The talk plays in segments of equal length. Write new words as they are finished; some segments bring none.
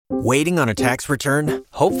Waiting on a tax return?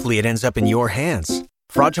 Hopefully it ends up in your hands.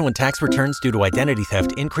 Fraudulent tax returns due to identity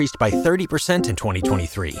theft increased by 30% in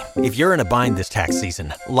 2023. If you're in a bind this tax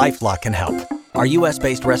season, LifeLock can help. Our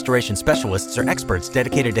U.S.-based restoration specialists are experts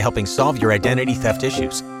dedicated to helping solve your identity theft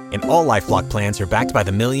issues. And all LifeLock plans are backed by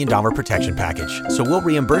the $1 Million Protection Package. So we'll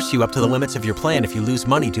reimburse you up to the limits of your plan if you lose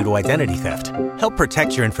money due to identity theft. Help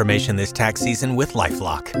protect your information this tax season with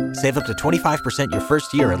LifeLock. Save up to 25% your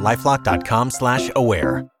first year at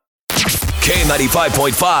LifeLock.com/aware.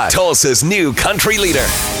 K95.5, Tulsa's new country leader.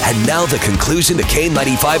 And now the conclusion to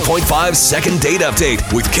K95.5's second date update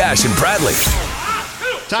with Cash and Bradley.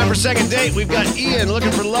 Time for second date. We've got Ian looking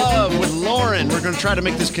for love with Lauren. We're going to try to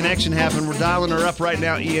make this connection happen. We're dialing her up right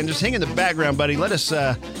now, Ian. Just hang in the background, buddy. Let us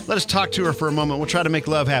talk to her for a moment. We'll try to make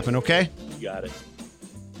love happen, okay? You got it.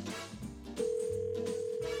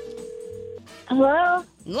 Hello?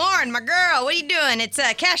 Lauren, my girl, what are you doing? It's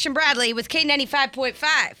Cash and Bradley with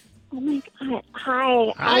K95.5. Oh, my God.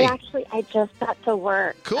 Hi. I just got to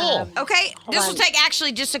work. Cool. Okay, this will take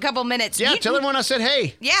actually just a couple minutes. Yeah, tell everyone I said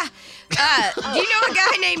hey. Yeah. Do you know a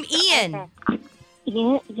guy named Ian?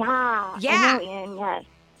 Ian? Yeah. Yeah. I know Ian, yes.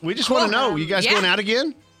 We just want to know, you guys going out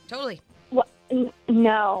again? Totally. What?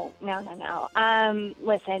 No.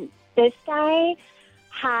 Listen, this guy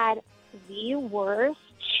had the worst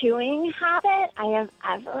chewing habit I have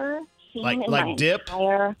ever seen in my dip?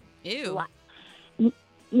 entire Ew. life.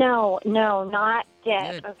 No, not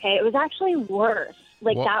dip. Good. Okay, it was actually worse.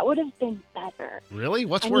 Like, What? That would have been better. Really?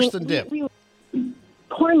 What's worse than dip?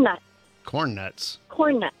 Corn nuts. Corn nuts.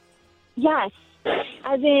 Corn nuts. Yes.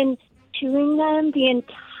 As in chewing them the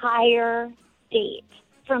entire date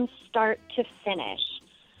from start to finish.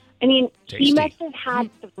 I mean, Tasty. He must have had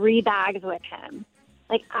 3 bags with him.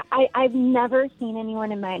 Like, I've never seen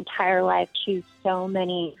anyone in my entire life chew so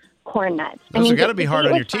many corn nuts. Those have got to be the hard date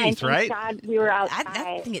on your was fine. teeth, Thank right? God we were outside.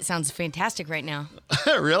 I think it sounds fantastic right now.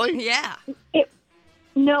 Really? Yeah.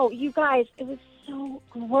 No, you guys, it was so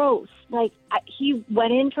gross. Like, he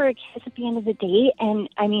went in for a kiss at the end of the date, and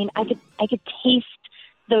I mean, I could taste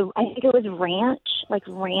I think it was ranch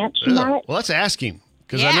Ugh. nut. Well, let's ask him,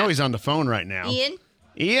 because I Yeah. know he's on the phone right now.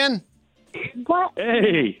 Ian? What?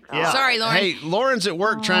 Hey. Yeah. Sorry, Lauren. Hey, Lauren's at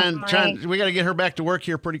work trying. my. We got to get her back to work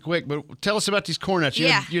here pretty quick. But tell us about these corn nuts.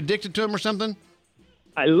 Yeah. You addicted to them or something?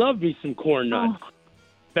 I love me some corn nuts.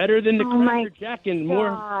 Better than the my Cracker Jack and more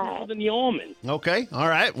God. than the almond. Okay. All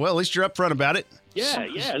right. Well, at least you're upfront about it. Yeah,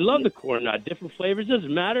 I love the corn nut. Different flavors,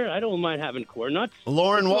 doesn't matter. I don't mind having corn nuts.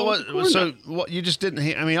 Lauren, what Corn was nuts. what you just didn't?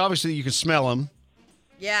 I mean, obviously you can smell them.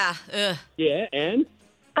 Yeah. Ugh. Yeah, and?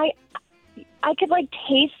 I could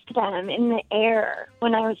taste them in the air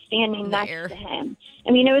when I was standing In the next air. to him.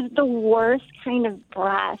 I mean, it was the worst kind of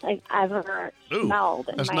breath I've ever Ooh, smelled.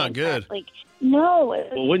 In that's my not entire- good. No, it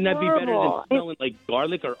was Well, wouldn't that be better horrible. than smelling like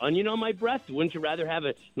garlic or onion on my breath? Wouldn't you rather have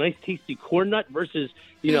a nice, tasty corn nut versus,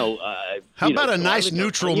 How about a nice garlic or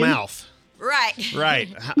neutral onion? mouth? Right. Right.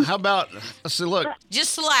 How about? Let's see. Look.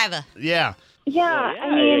 Just saliva. Yeah. Yeah, Well,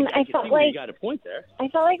 I mean, I can felt see where you like got a point there.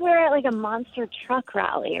 we were at a monster truck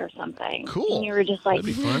rally or something. Cool. And you were just like,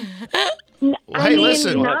 That'd be fun. Well, hey, mean,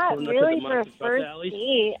 listen. not Corn nuts at really the for a monster truck first rally?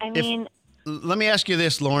 date. I mean, Let me ask you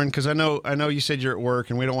this, Lauren, because I know you said you're at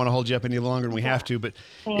work and we don't want to hold you up any longer than we have to. But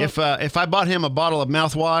if I bought him a bottle of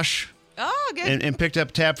mouthwash Oh, good. and picked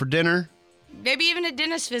up tab for dinner, Maybe even a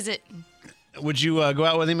dentist visit. would you go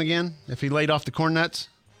out with him again if he laid off the corn nuts?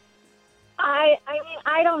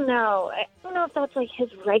 I don't know. I don't know if that's his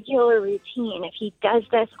regular routine, if he does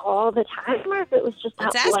this all the time, or if it was just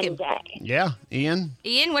Let's that ask one him. day. Yeah, Ian,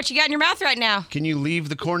 Ian, what you got in your mouth right now? can you leave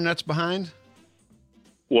the corn nuts behind?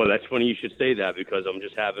 Well, that's funny you should say that because I'm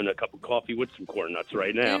just having a cup of coffee with some corn nuts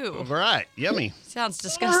right now. Ew. All right, yummy. Sounds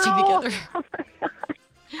disgusting No. together.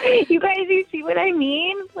 You guys, you see what I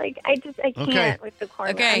mean? I can't Okay. with the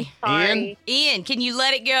corn Okay. nuts. I'm sorry. Ian, can you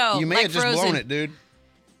let it go? You may like have just Frozen? blown it, dude.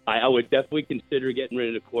 I would definitely consider getting rid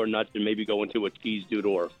of the corn nuts and maybe going to a cheese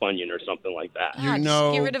doodle or a Funyun or something like that. Ah, just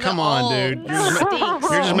No, get rid of come it on, all. dude. Stinks.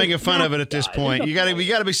 You're just making fun of it at this point. You got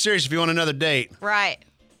to be serious if you want another date. Right.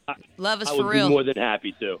 Love us I for would real. be more than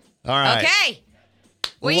happy to. All right. Okay.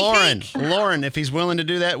 What do you Lauren, think? Lauren, if he's willing to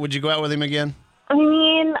do that, would you go out with him again? I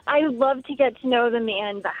mean, I would love to get to know the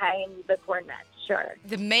man behind the corn nuts, sure.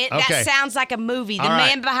 The man. Okay. That sounds like a movie. The All right.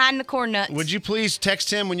 man behind the corn nuts. Would you please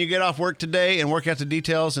text him when you get off work today and work out the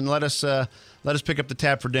details and let us pick up the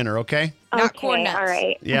tab for dinner, okay? Not Okay, corn nuts. all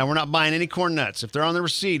right. Yeah, we're not buying any corn nuts. If they're on the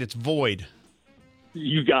receipt, it's void.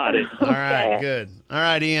 You got it. All right, good. All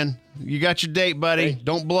right, Ian, you got your date, buddy.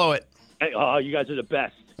 Don't blow it. Hey, oh, you guys are the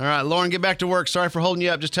best. All right, Lauren, get back to work. Sorry for holding you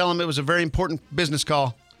up. Just tell him it was a very important business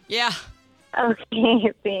call. Yeah.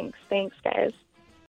 Okay, thanks, guys.